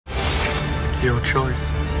It's your choice.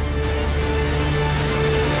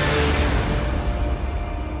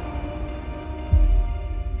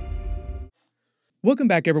 Welcome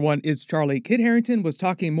back, everyone. It's Charlie. Kit Harington was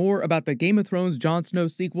talking more about the Game of Thrones Jon Snow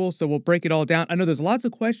sequel, so we'll break it all down. I know there's lots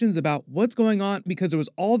of questions about what's going on because there was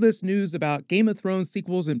all this news about Game of Thrones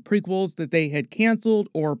sequels and prequels that they had canceled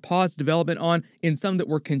or paused development on, and some that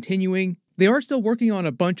were continuing. They are still working on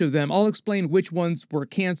a bunch of them. I'll explain which ones were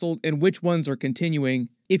canceled and which ones are continuing.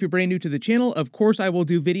 If you're brand new to the channel, of course I will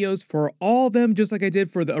do videos for all of them, just like I did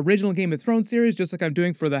for the original Game of Thrones series, just like I'm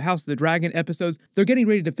doing for the House of the Dragon episodes. They're getting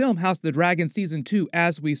ready to film House of the Dragon Season 2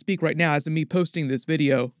 as we speak right now, as of me posting this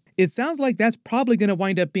video. It sounds like that's probably going to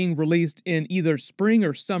wind up being released in either spring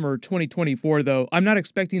or summer 2024, though. I'm not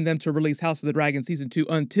expecting them to release House of the Dragon Season 2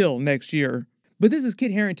 until next year. But this is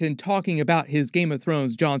Kit Harington talking about his Game of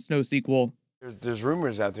Thrones Jon Snow sequel. There's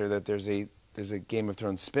rumors out there that there's a Game of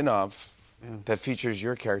Thrones spin-off that features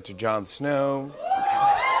your character, Jon Snow.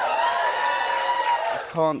 I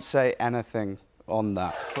can't say anything on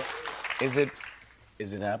that. Is it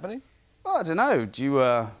happening? Well, I don't know. Do you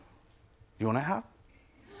want to have?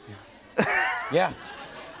 Yeah.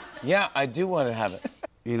 Yeah, I do want to have it.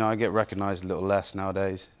 You know, I get recognized a little less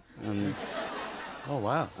nowadays. Oh,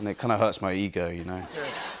 wow. And it kind of hurts my ego, you know.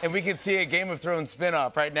 And we can see a Game of Thrones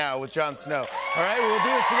spin-off right now with Jon Snow. All right, we'll do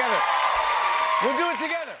it together. We'll do it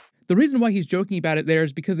together. The reason why he's joking about it there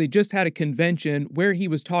is because they just had a convention where he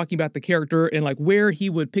was talking about the character and like where he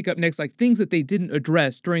would pick up next, like things that they didn't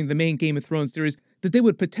address during the main Game of Thrones series that they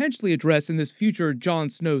would potentially address in this future Jon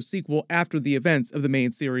Snow sequel after the events of the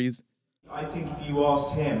main series. I think if you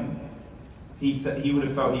asked him, he would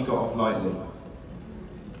have felt he got off lightly.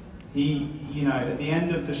 You know, at the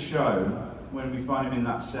end of the show, when we find him in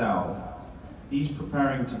that cell, he's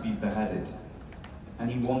preparing to be beheaded. And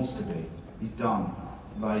he wants to be. He's done.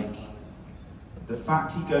 Like, the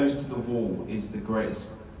fact he goes to the wall is the greatest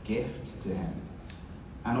gift to him.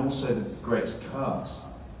 And also the greatest curse.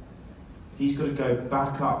 He's got to go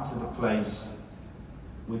back up to the place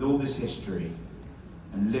with all this history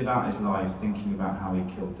and live out his life thinking about how he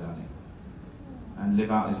killed Danny. And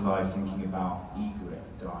live out his life thinking about Egret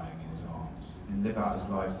dying in his arms. And live out his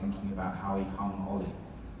life thinking about how he hung Ollie.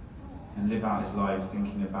 And live out his life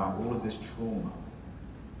thinking about all of this trauma.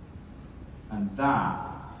 And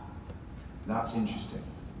that's interesting.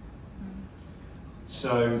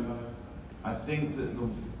 So, I think that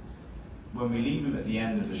when we leave him at the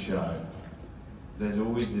end of the show, there's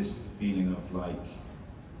always this feeling of like,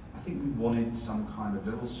 I think we wanted some kind of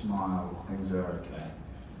little smile, things are okay.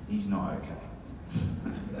 He's not okay.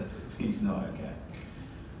 He's not okay.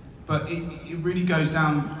 But it really goes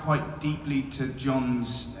down quite deeply to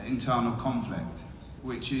Jon's internal conflict,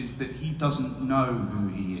 which is that he doesn't know who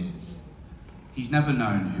he is. He's never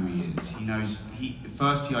known who he is. He knows,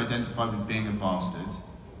 first he identified with being a bastard,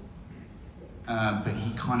 but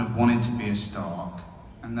he kind of wanted to be a Stark.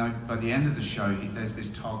 And by the end of the show, there's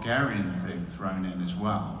this Targaryen thing thrown in as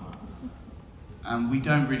well. And we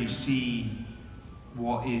don't really see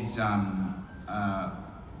what is,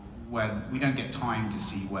 where we don't get time to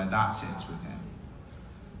see where that sits with him.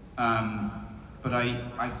 But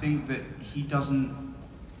I think that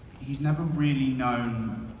he's never really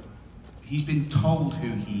known. He's been told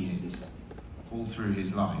who he is all through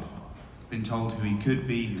his life. Been told who he could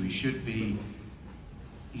be, who he should be.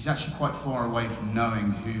 He's actually quite far away from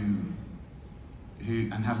knowing who,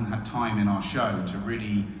 and hasn't had time in our show to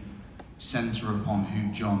really center upon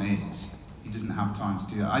who Jon is. He doesn't have time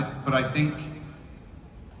to do that. But I think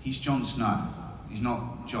he's Jon Snow. He's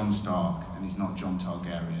not Jon Stark, and he's not Jon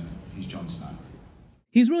Targaryen. He's Jon Snow.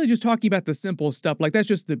 He's really just talking about the simple stuff, like that's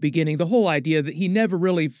just the beginning, the whole idea that he never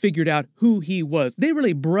really figured out who he was. They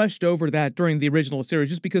really brushed over that during the original series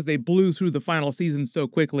just because they blew through the final season so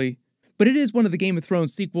quickly. But it is one of the Game of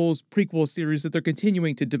Thrones sequels, prequel series that they're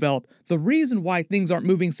continuing to develop. The reason why things aren't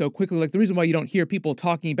moving so quickly, like the reason why you don't hear people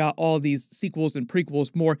talking about all these sequels and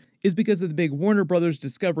prequels more, is because of the big Warner Brothers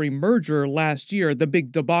Discovery merger last year, the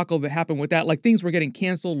big debacle that happened with that. Like things were getting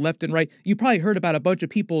canceled left and right. You probably heard about a bunch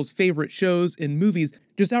of people's favorite shows and movies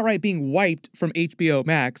just outright being wiped from HBO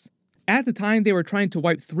Max. At the time, they were trying to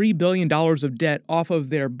wipe $3 billion of debt off of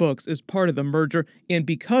their books as part of the merger, and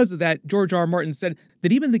because of that, George R. R. Martin said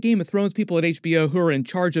that even the Game of Thrones people at HBO who are in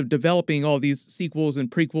charge of developing all these sequels and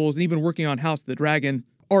prequels and even working on House of the Dragon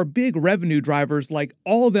are big revenue drivers. Like,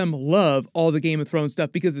 all of them love all the Game of Thrones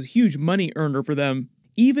stuff because it's a huge money earner for them.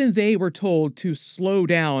 Even they were told to slow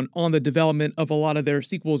down on the development of a lot of their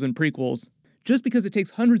sequels and prequels, just because it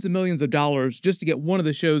takes hundreds of millions of dollars just to get one of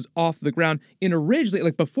the shows off the ground. And originally,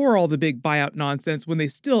 like before all the big buyout nonsense, when they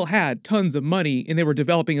still had tons of money and they were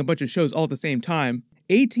developing a bunch of shows all at the same time.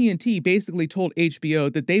 AT&T basically told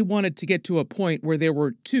HBO that they wanted to get to a point where there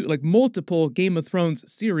were multiple Game of Thrones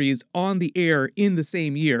series on the air in the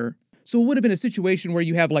same year. So it would have been a situation where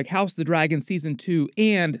you have like House of the Dragon Season 2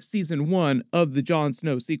 and Season 1 of the Jon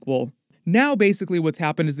Snow sequel. Now, basically what's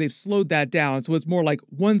happened is they've slowed that down, so it's more like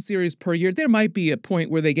one series per year. There might be a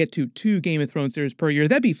point where they get to 2 Game of Thrones series per year.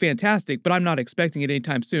 That'd be fantastic, but I'm not expecting it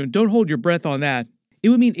anytime soon. Don't hold your breath on that. It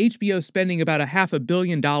would mean HBO spending about $500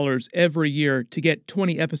 million every year to get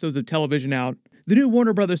 20 episodes of television out. The new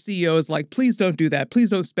Warner Brothers CEO is like, please don't do that. Please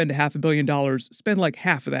don't spend $500 million. Spend like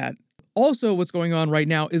half of that. Also, what's going on right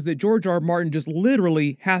now is that George R. R. Martin just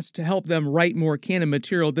literally has to help them write more canon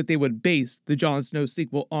material that they would base the Jon Snow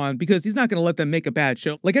sequel on, because he's not going to let them make a bad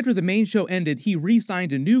show. Like, after the main show ended, he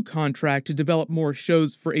re-signed a new contract to develop more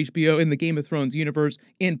shows for HBO in the Game of Thrones universe,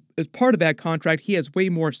 and as part of that contract, he has way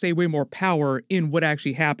more power in what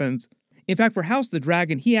actually happens. In fact, for House of the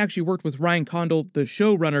Dragon, he actually worked with Ryan Condal, the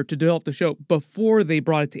showrunner, to develop the show before they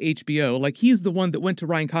brought it to HBO. Like, he's the one that went to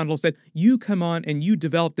Ryan Condal and said, you come on and you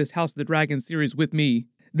develop this House of the Dragon series with me.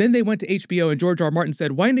 Then they went to HBO and George R. R. Martin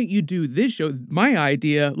said, why don't you do this show, my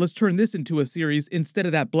idea, let's turn this into a series instead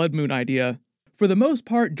of that Blood Moon idea. For the most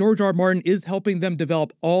part, George R. R. Martin is helping them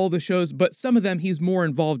develop all the shows, but some of them he's more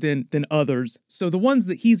involved in than others. So the ones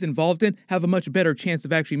that he's involved in have a much better chance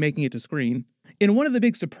of actually making it to screen. And one of the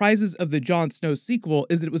big surprises of the Jon Snow sequel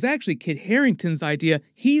is that it was actually Kit Harington's idea.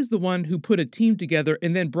 He's the one who put a team together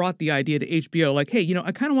and then brought the idea to HBO. Like, hey,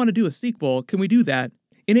 I kind of want to do a sequel. Can we do that?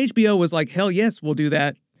 And HBO was like, hell yes, we'll do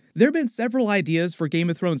that. There have been several ideas for Game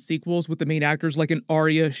of Thrones sequels with the main actors, like an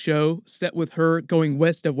Arya show set with her going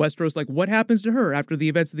west of Westeros. Like, what happens to her after the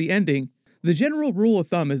events of the ending? The general rule of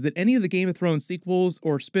thumb is that any of the Game of Thrones sequels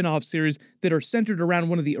or spin-off series that are centered around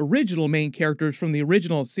one of the original main characters from the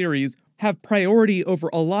original series have priority over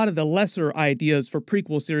a lot of the lesser ideas for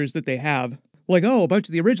prequel series that they have. Like, oh, a bunch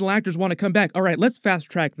of the original actors want to come back. All right, let's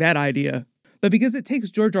fast-track that idea. But because it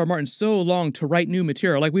takes George R. R. Martin so long to write new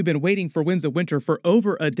material, like we've been waiting for Winds of Winter for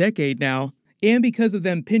over a decade now, and because of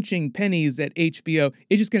them pinching pennies at HBO,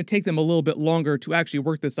 it's just going to take them a little bit longer to actually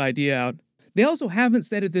work this idea out. They also haven't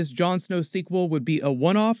said if this Jon Snow sequel would be a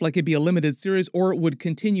one-off, like it'd be a limited series, or it would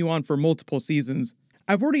continue on for multiple seasons.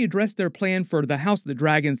 I've already addressed their plan for the House of the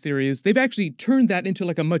Dragon series. They've actually turned that into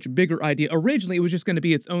like a much bigger idea. Originally, it was just going to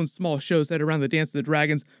be its own small show set around the Dance of the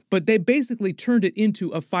Dragons, but they basically turned it into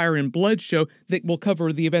a Fire and Blood show that will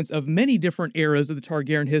cover the events of many different eras of the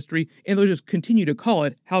Targaryen history, and they'll just continue to call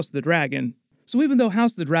it House of the Dragon. So even though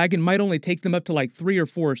House of the Dragon might only take them up to like 3 or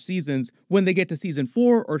 4 seasons, when they get to Season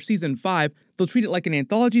 4 or Season 5, they'll treat it like an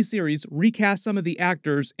anthology series, recast some of the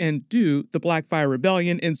actors, and do the Blackfyre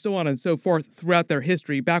Rebellion and so on and so forth throughout their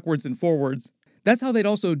history, backwards and forwards. That's how they'd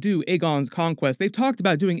also do Aegon's Conquest. They've talked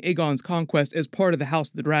about doing Aegon's Conquest as part of the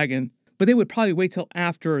House of the Dragon, but they would probably wait till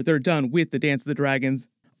after they're done with the Dance of the Dragons.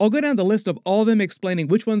 I'll go down the list of all of them explaining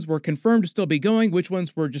which ones were confirmed to still be going, which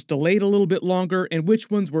ones were just delayed a little bit longer, and which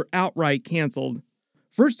ones were outright canceled.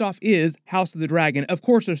 First off is House of the Dragon. Of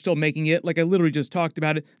course they're still making it, like I literally just talked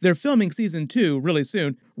about it. They're filming Season 2 really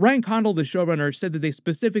soon. Ryan Condal, the showrunner, said that they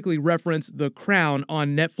specifically referenced The Crown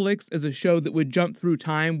on Netflix as a show that would jump through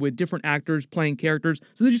time with different actors playing characters,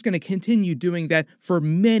 so they're just going to continue doing that for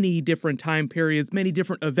many different time periods, many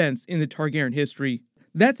different events in the Targaryen history.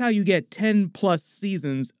 That's how you get 10 plus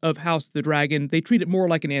seasons of House of the Dragon. They treat it more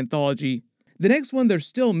like an anthology. The next one they're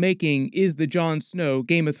still making is the Jon Snow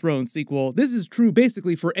Game of Thrones sequel. This is true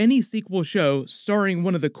basically for any sequel show starring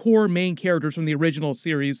one of the core main characters from the original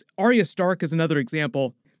series. Arya Stark is another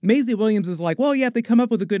example. Maisie Williams is like, well, yeah, if they come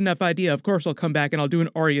up with a good enough idea, of course I'll come back and I'll do an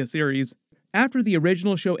Arya series. After the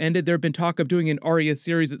original show ended, there had been talk of doing an Arya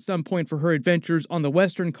series at some point for her adventures on the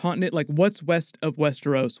western continent, like what's west of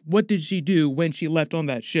Westeros? What did she do when she left on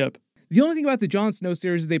that ship? The only thing about the Jon Snow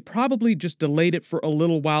series is they probably just delayed it for a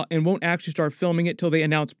little while and won't actually start filming it till they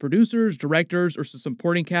announce producers, directors, or some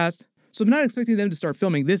supporting cast. So I'm not expecting them to start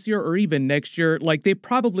filming this year or even next year. Like, they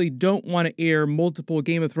probably don't want to air multiple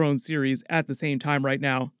Game of Thrones series at the same time right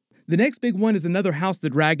now. The next big one is another House of the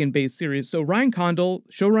Dragon based series. So Ryan Condal,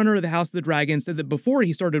 showrunner of the House of the Dragon, said that before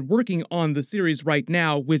he started working on the series right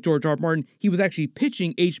now with George R. R. Martin, he was actually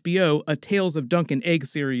pitching HBO a Tales of Dunk and Egg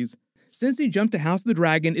series. Since he jumped to House of the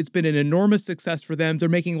Dragon, it's been an enormous success for them. They're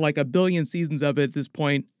making like 1 billion seasons of it at this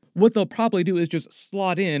point. What they'll probably do is just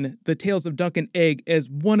slot in the Tales of Dunk and Egg as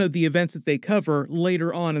one of the events that they cover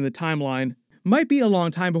later on in the timeline. Might be a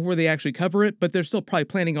long time before they actually cover it, but they're still probably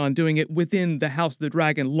planning on doing it within the House of the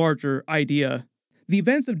Dragon larger idea. The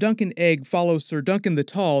events of Dunk and Egg follow Sir Duncan the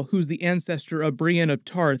Tall, who's the ancestor of Brienne of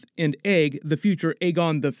Tarth, and Egg, the future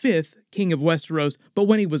Aegon V, King of Westeros, but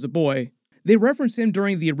when he was a boy. They reference him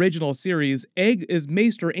during the original series. Egg is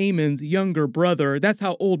Maester Aemon's younger brother. That's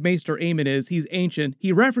how old Maester Aemon is. He's ancient.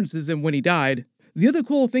 He references him when he died. The other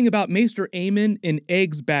cool thing about Maester Aemon in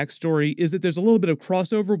Egg's backstory is that there's a little bit of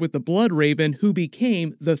crossover with the Blood Raven, who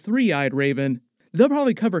became the Three-Eyed Raven. They'll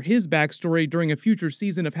probably cover his backstory during a future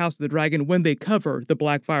season of House of the Dragon when they cover the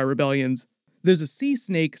Blackfire Rebellions. There's a Sea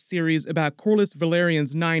Snake series about Corlys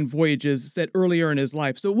Valerian's 9 voyages set earlier in his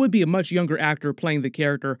life, so it would be a much younger actor playing the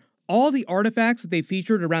character. All the artifacts that they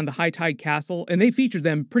featured around the High Tide Castle, and they featured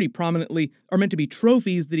them pretty prominently, are meant to be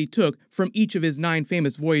trophies that he took from each of his 9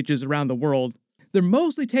 famous voyages around the world. They're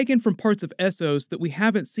mostly taken from parts of Essos that we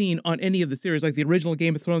haven't seen on any of the series, like the original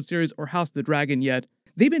Game of Thrones series or House of the Dragon yet.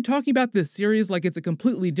 They've been talking about this series like it's a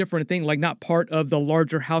completely different thing, like not part of the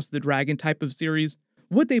larger House of the Dragon type of series.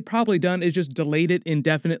 What they've probably done is just delayed it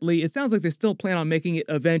indefinitely. It sounds like they still plan on making it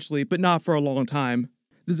eventually, but not for a long time.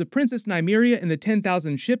 There's a Princess Nymeria in the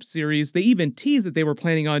 10,000 Ships series. They even teased that they were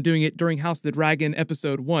planning on doing it during House of the Dragon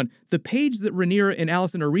Episode 1. The page that Rhaenyra and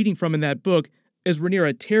Alicent are reading from in that book, as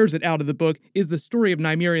Rhaenyra tears it out of the book, is the story of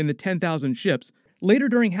Nymeria and the 10,000 Ships. Later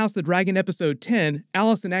during House of the Dragon Episode 10,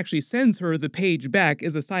 Alicent actually sends her the page back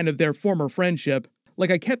as a sign of their former friendship.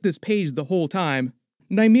 Like, I kept this page the whole time.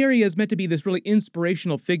 Nymeria is meant to be this really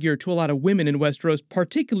inspirational figure to a lot of women in Westeros,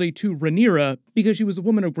 particularly to Rhaenyra, because she was a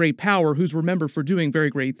woman of great power who's remembered for doing very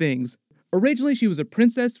great things. Originally, she was a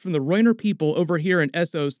princess from the Rhoynar people over here in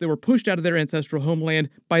Essos that were pushed out of their ancestral homeland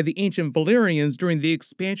by the ancient Valyrians during the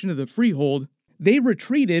expansion of the Freehold. They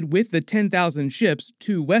retreated with the 10,000 ships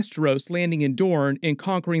to Westeros, landing in Dorne and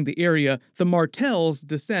conquering the area. The Martells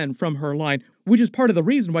descend from her line, which is part of the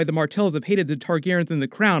reason why the Martells have hated the Targaryens and the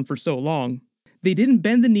Crown for so long. They didn't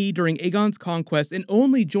bend the knee during Aegon's conquest and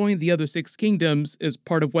only joined the other 6 kingdoms as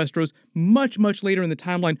part of Westeros much later in the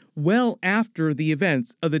timeline, well after the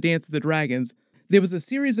events of the Dance of the Dragons. There was a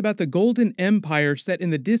series about the Golden Empire set in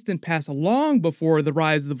the distant past long before the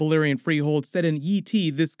rise of the Valyrian Freehold, set in Yi,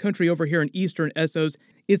 this country over here in eastern Essos.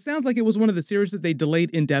 It sounds like it was one of the series that they delayed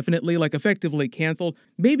indefinitely, like effectively canceled.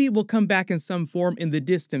 Maybe it will come back in some form in the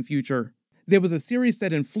distant future. There was a series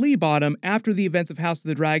set in Flea Bottom after the events of House of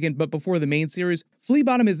the Dragon, but before the main series. Flea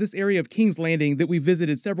Bottom is this area of King's Landing that we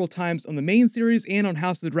visited several times on the main series and on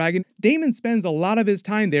House of the Dragon. Daemon spends a lot of his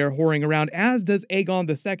time there whoring around, as does Aegon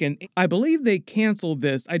II. I believe they canceled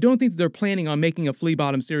this. I don't think they're planning on making a Flea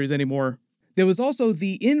Bottom series anymore. There was also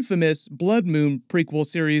the infamous Blood Moon prequel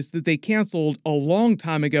series that they canceled a long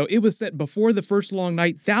time ago. It was set before the First Long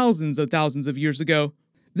Night, thousands of years ago.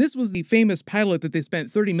 This was the famous pilot that they spent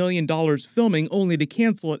 $30 million filming only to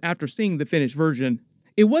cancel it after seeing the finished version.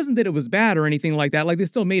 It wasn't that it was bad or anything like that, like they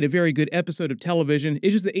still made a very good episode of television.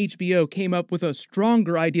 It's just that HBO came up with a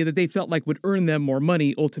stronger idea that they felt like would earn them more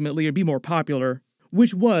money ultimately or be more popular,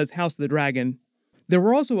 which was House of the Dragon. There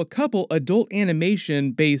were also a couple adult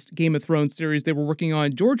animation-based Game of Thrones series they were working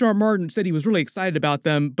on. George R. Martin said he was really excited about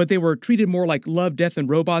them, but they were treated more like Love, Death, and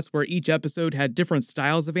Robots, where each episode had different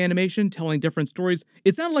styles of animation telling different stories.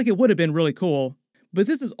 It sounded like it would have been really cool. But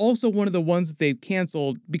this is also one of the ones that they've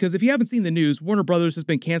canceled, because if you haven't seen the news, Warner Brothers has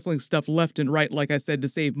been canceling stuff left and right, like I said, to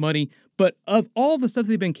save money. But of all the stuff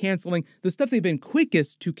they've been canceling, the stuff they've been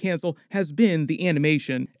quickest to cancel has been the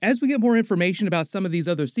animation. As we get more information about some of these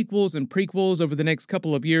other sequels and prequels over the next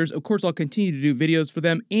couple of years, of course I'll continue to do videos for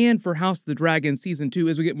them and for House of the Dragon Season 2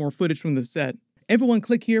 as we get more footage from the set. Everyone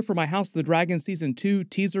click here for my House of the Dragon Season 2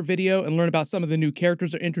 teaser video and learn about some of the new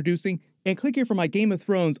characters they're introducing, and click here for my Game of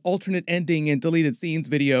Thrones alternate ending and deleted scenes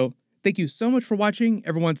video. Thank you so much for watching,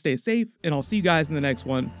 everyone stay safe, and I'll see you guys in the next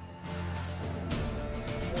one.